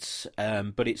on it,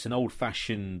 but it's an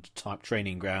old-fashioned type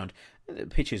training ground. The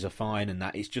pitches are fine, and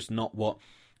that it's just not what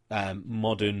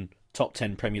modern top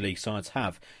 10 Premier League sides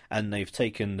have. And they've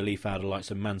taken the leaf out of the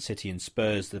likes of Man City and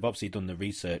Spurs. They've obviously done the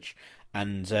research,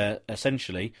 and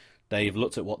essentially they've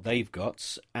looked at what they've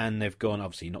got, and they've gone,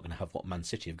 obviously you're not going to have what Man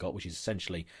City have got, which is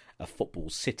essentially a football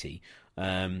city,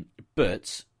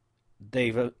 but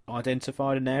they've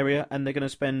identified an area, and they're going to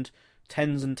spend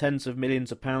tens and tens of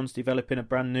millions of pounds developing a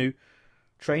brand new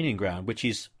training ground, which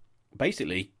is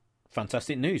basically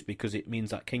fantastic news, because it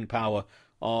means that King Power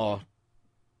are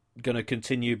going to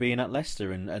continue being at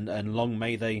Leicester, and long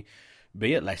may they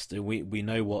be at Leicester, we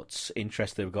know what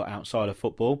interest they've got outside of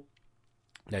football.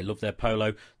 They love their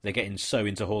polo. They're getting so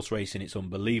into horse racing; it's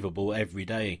unbelievable every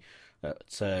day.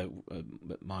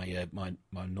 My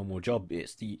normal job,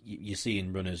 you're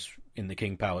seeing runners in the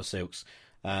King Power silks,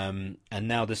 and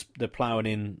now they're ploughing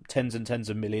in tens and tens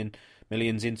of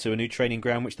millions into a new training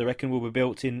ground, which they reckon will be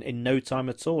built in no time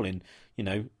at all. In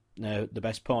the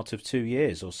best part of 2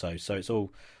 years or so.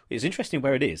 So it's interesting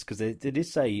where it is, because they did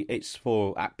say it's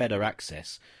for better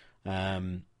access.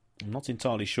 I'm not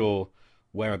entirely sure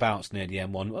whereabouts near the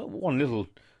M1. One little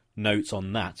note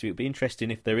on that: it would be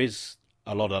interesting if there is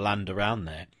a lot of land around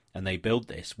there and they build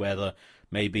this, whether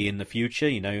maybe in the future,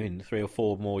 in 3 or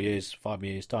 4 more years, 5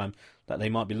 years time, that they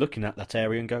might be looking at that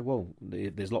area and go, well,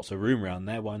 there's lots of room around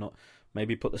there, why not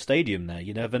maybe put the stadium there?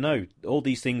 You never know. All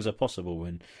these things are possible,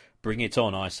 and bring it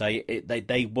on, I say.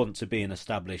 They want to be an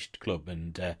established club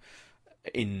and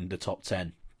in the top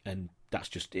 10, and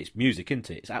it's music, isn't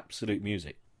it? It's absolute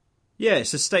music. Yeah,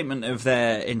 it's a statement of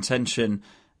their intention,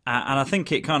 and I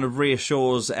think it kind of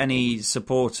reassures any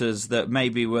supporters that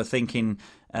maybe were thinking,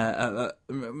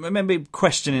 maybe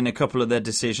questioning a couple of their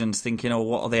decisions, thinking, oh,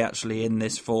 what are they actually in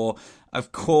this for?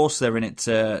 Of course they're in it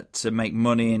to make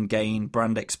money and gain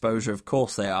brand exposure, of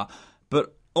course they are,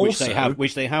 but also...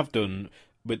 Which they have done...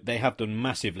 But they have done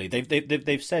massively.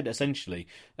 They've said essentially.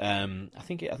 I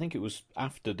think it was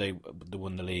after they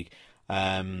won the league,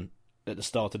 at the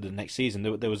start of the next season.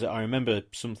 There was I remember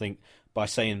something by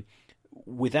saying,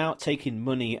 without taking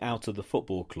money out of the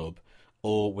football club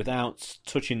or without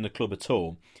touching the club at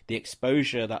all, the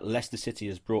exposure that Leicester City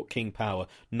has brought King Power,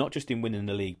 not just in winning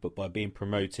the league, but by being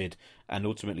promoted and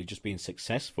ultimately just being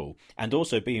successful, and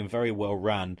also being very well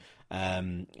run,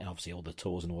 and obviously all the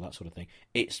tours and all that sort of thing.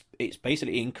 It's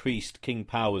basically increased King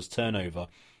Power's turnover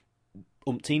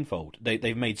umpteenfold.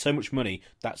 They've made so much money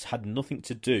that's had nothing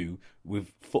to do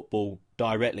with football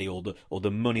directly, or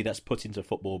the money that's put into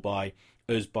football by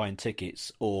us buying tickets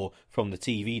or from the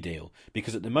TV deal.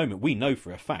 Because at the moment we know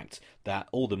for a fact that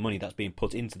all the money that's being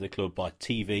put into the club by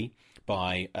TV,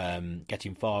 by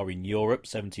getting far in Europe,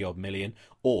 70 odd million,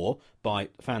 or by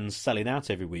fans selling out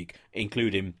every week,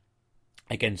 including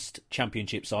against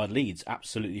Championship side Leeds,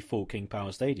 absolutely full King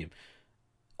Power Stadium.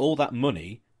 All that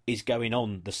money is going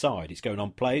on the side. It's going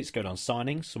on play, it's going on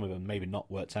signings. Some of them maybe not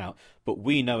worked out, but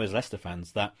we know as Leicester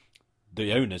fans that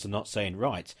the owners are not saying,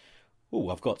 right,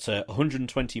 I've got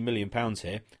 £120 million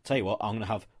here. Tell you what, I'm going to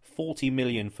have 40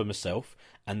 million for myself,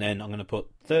 and then I'm going to put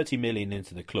 30 million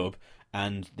into the club,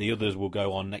 and the others will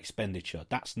go on expenditure.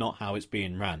 That's not how it's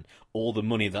being ran. All the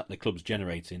money that the club's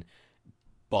generating,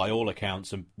 by all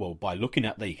accounts, and by looking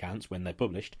at the accounts when they're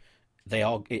published,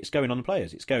 it's going on the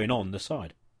players. It's going on the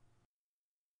side.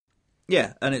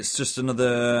 Yeah, and it's just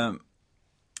another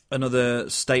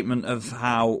statement of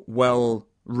how well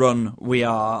run we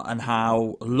are and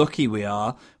how lucky we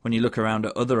are when you look around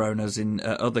at other owners in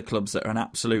other clubs that are an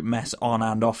absolute mess on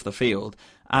and off the field.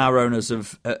 Our owners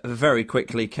have very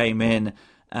quickly came in.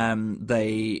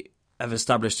 They have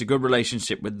established a good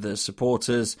relationship with the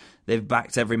supporters. They've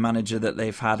backed every manager that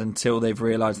they've had until they've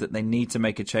realised that they need to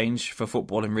make a change for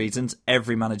footballing reasons.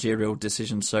 Every managerial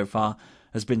decision so far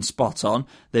has been spot on.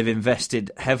 They've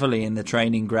invested heavily in the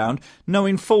training ground,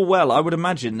 knowing full well, I would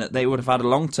imagine, that they would have had a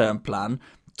long-term plan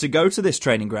to go to this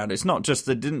training ground. It's not just,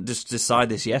 they didn't just decide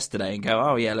this yesterday and go,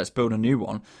 oh yeah, let's build a new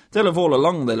one. They'll have all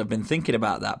along, they'll have been thinking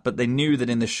about that, but they knew that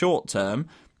in the short term,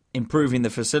 improving the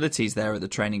facilities there at the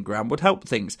training ground would help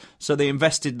things. So they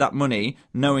invested that money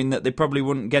knowing that they probably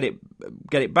wouldn't get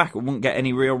it back, or wouldn't get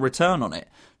any real return on it.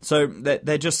 So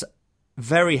they're just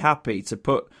very happy to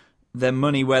put their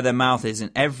money where their mouth is in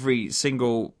every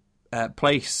single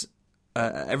place,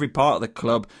 every part of the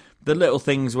club. The little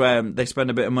things where they spend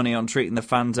a bit of money on treating the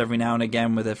fans every now and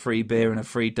again with a free beer and a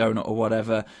free donut or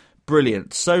whatever.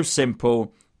 Brilliant. So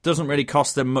simple. Doesn't really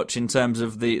cost them much in terms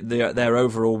of their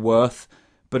overall worth,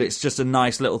 but it's just a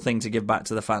nice little thing to give back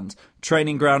to the fans.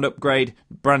 Training ground upgrade,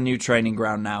 brand new training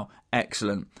ground now.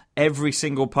 Excellent. Every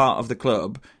single part of the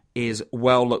club is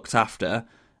well looked after.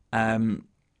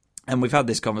 And we've had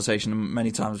this conversation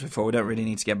many times before. We don't really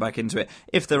need to get back into it.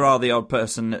 If there are the odd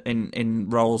person in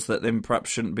roles that then perhaps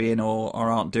shouldn't be in, or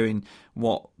aren't doing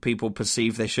what people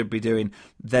perceive they should be doing,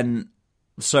 then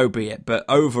so be it. But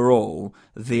overall,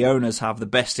 the owners have the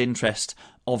best interest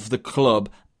of the club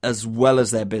as well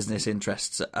as their business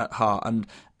interests at heart. And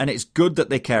it's good that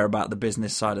they care about the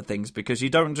business side of things, because you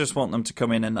don't just want them to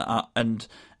come in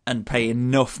and pay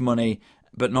enough money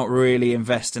but not really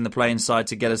invest in the playing side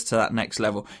to get us to that next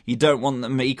level. You don't want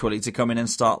them equally to come in and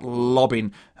start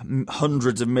lobbing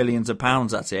hundreds of millions of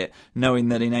pounds at it, knowing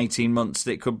that in 18 months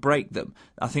it could break them.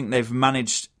 I think they've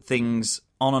managed things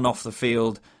on and off the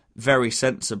field very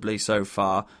sensibly so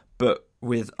far, but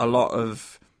with a lot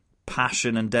of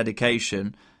passion and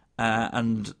dedication,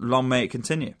 and long may it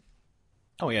continue.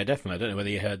 Oh yeah, definitely. I don't know whether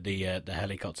you heard the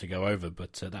helicopter go over,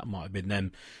 but that might have been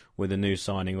them with a new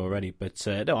signing already. But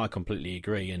no, I completely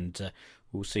agree, and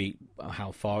we'll see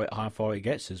how far it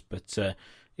gets us. But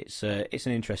it's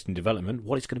an interesting development.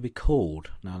 What it's going to be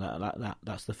called now?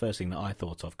 That's the first thing that I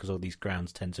thought of, because all these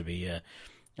grounds tend to be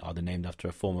either named after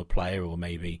a former player or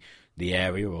maybe the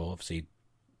area, or obviously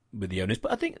with the owners.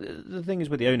 But I think the thing is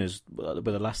with the owners, but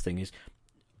the last thing is,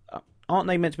 aren't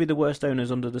they meant to be the worst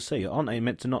owners under the sea? Aren't they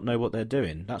meant to not know what they're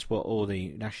doing? That's what all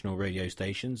the national radio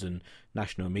stations and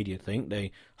national media think.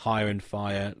 They hire and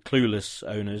fire clueless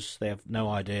owners. They have no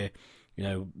idea,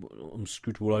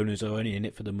 unscrutable owners are only in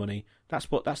it for the money. That's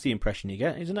the impression you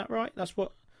get, isn't that right? That's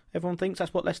what everyone thinks.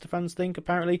 That's what Leicester fans think,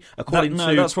 apparently, according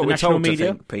to that's what the we're national told media.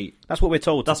 To think, Pete. That's what we're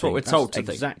told. That's what we're told to think.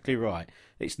 Exactly right.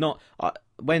 It's not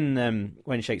when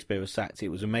Shakespeare was sacked. It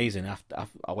was amazing. After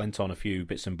I went on a few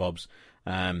bits and bobs,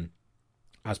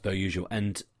 as per usual,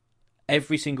 and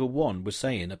every single one was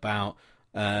saying about,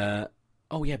 Leicester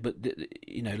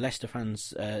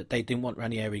fans, they didn't want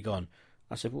Ranieri gone.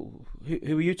 I said, well,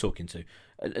 who are you talking to?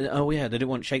 They didn't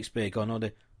want Shakespeare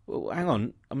gone. Well, hang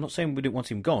on, I'm not saying we didn't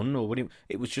want him gone,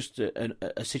 it was just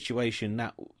a situation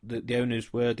that the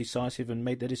owners were decisive and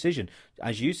made their decision.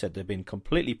 As you said, they've been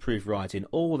completely proved right in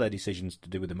all their decisions to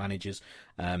do with the managers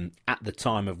at the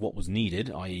time of what was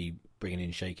needed, i.e. bringing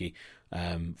in Shaky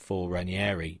for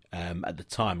Ranieri at the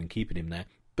time and keeping him there.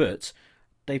 But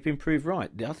they've been proved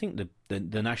right. I think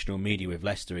the national media with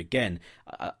Leicester, again,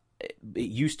 it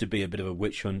used to be a bit of a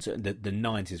witch hunt. The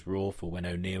 90s were awful when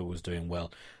O'Neill was doing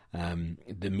well.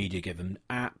 The media gave them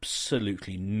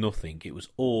absolutely nothing. It was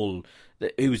all,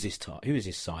 who is this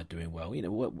side doing well?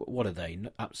 What are they?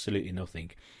 Absolutely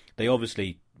nothing. They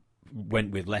obviously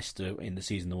went with Leicester in the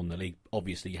season they won the league.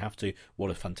 Obviously, you have to.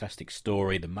 What a fantastic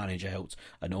story. The manager helped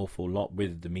an awful lot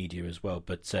with the media as well.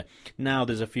 But now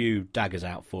there's a few daggers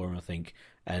out for him, I think,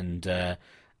 and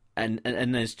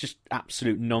there's just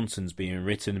absolute nonsense being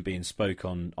written, being spoke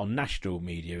on national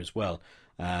media as well.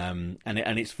 And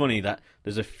it's funny that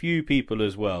there's a few people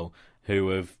as well who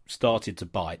have started to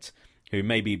bite, who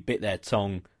maybe bit their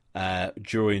tongue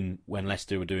during when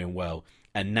Leicester were doing well,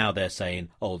 and now they're saying,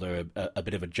 oh, they're a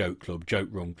bit of a joke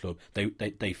run club.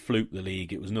 They fluked the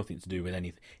league. It was nothing to do with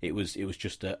anything. It was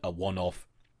just a one-off,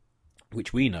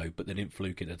 which we know, but they didn't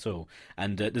fluke it at all.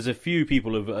 And there's a few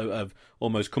people who have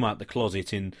almost come out the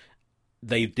closet in.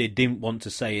 They didn't want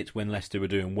to say it when Leicester were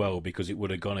doing well because it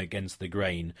would have gone against the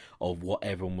grain of what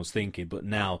everyone was thinking. But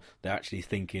now they're actually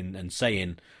thinking and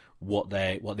saying what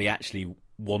they actually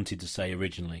wanted to say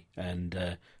originally.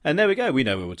 And there we go. We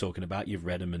know what we're talking about. You've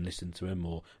read them and listened to them,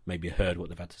 or maybe heard what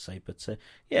they've had to say. But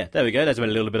yeah, there we go. There's a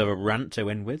little bit of a rant to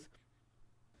end with.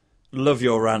 Love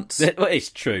your rants. Well, it's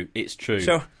true. It's true.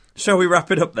 Shall we wrap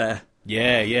it up there?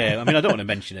 Yeah. I mean, I don't want to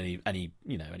mention any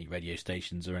radio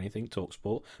stations or anything,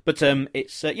 TalkSport. But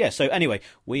it's So anyway,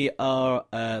 we are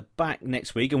back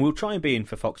next week, and we'll try and be in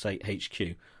for Fox 8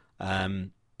 HQ,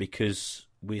 because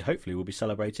we hopefully will be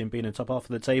celebrating being in the top half of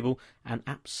the table and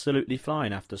absolutely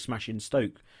flying after smashing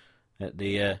Stoke at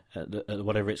the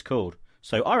whatever it's called.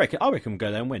 So I reckon we'll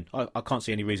go there and win. I can't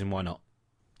see any reason why not.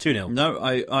 2-0. No,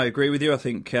 I agree with you. I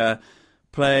think.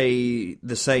 Play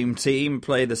the same team,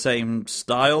 play the same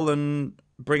style, and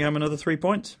bring home another 3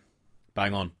 points.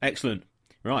 Bang on. Excellent.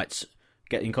 Right.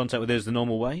 Get in contact with us the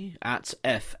normal way, at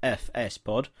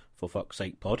FFSPod, for Fox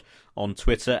 8 Pod, on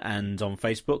Twitter and on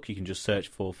Facebook. You can just search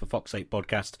for Fox 8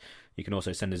 Podcast. You can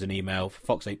also send us an email,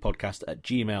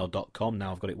 fox8podcast@gmail.com.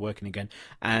 Now I've got it working again.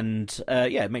 And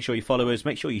make sure you follow us,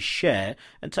 make sure you share,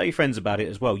 and tell your friends about it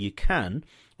as well. You can.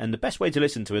 And the best way to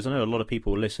listen to us, I know a lot of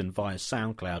people listen via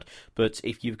SoundCloud, but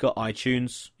if you've got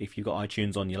iTunes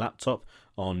on your laptop,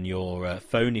 on your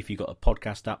phone, if you've got a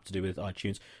podcast app to do with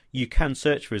iTunes, you can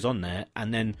search for us on there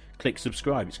and then click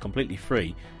subscribe. It's completely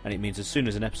free, and it means as soon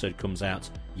as an episode comes out,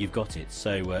 you've got it.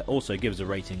 So also give us a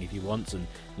rating if you want and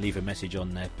leave a message on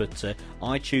there. But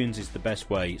iTunes is the best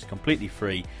way. It's completely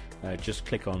free. Just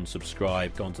click on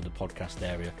subscribe, go onto the podcast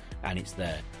area, and it's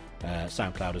there.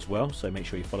 SoundCloud as well, so make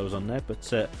sure you follow us on there. But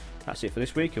that's it for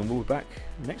this week, and we'll be back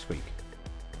next week.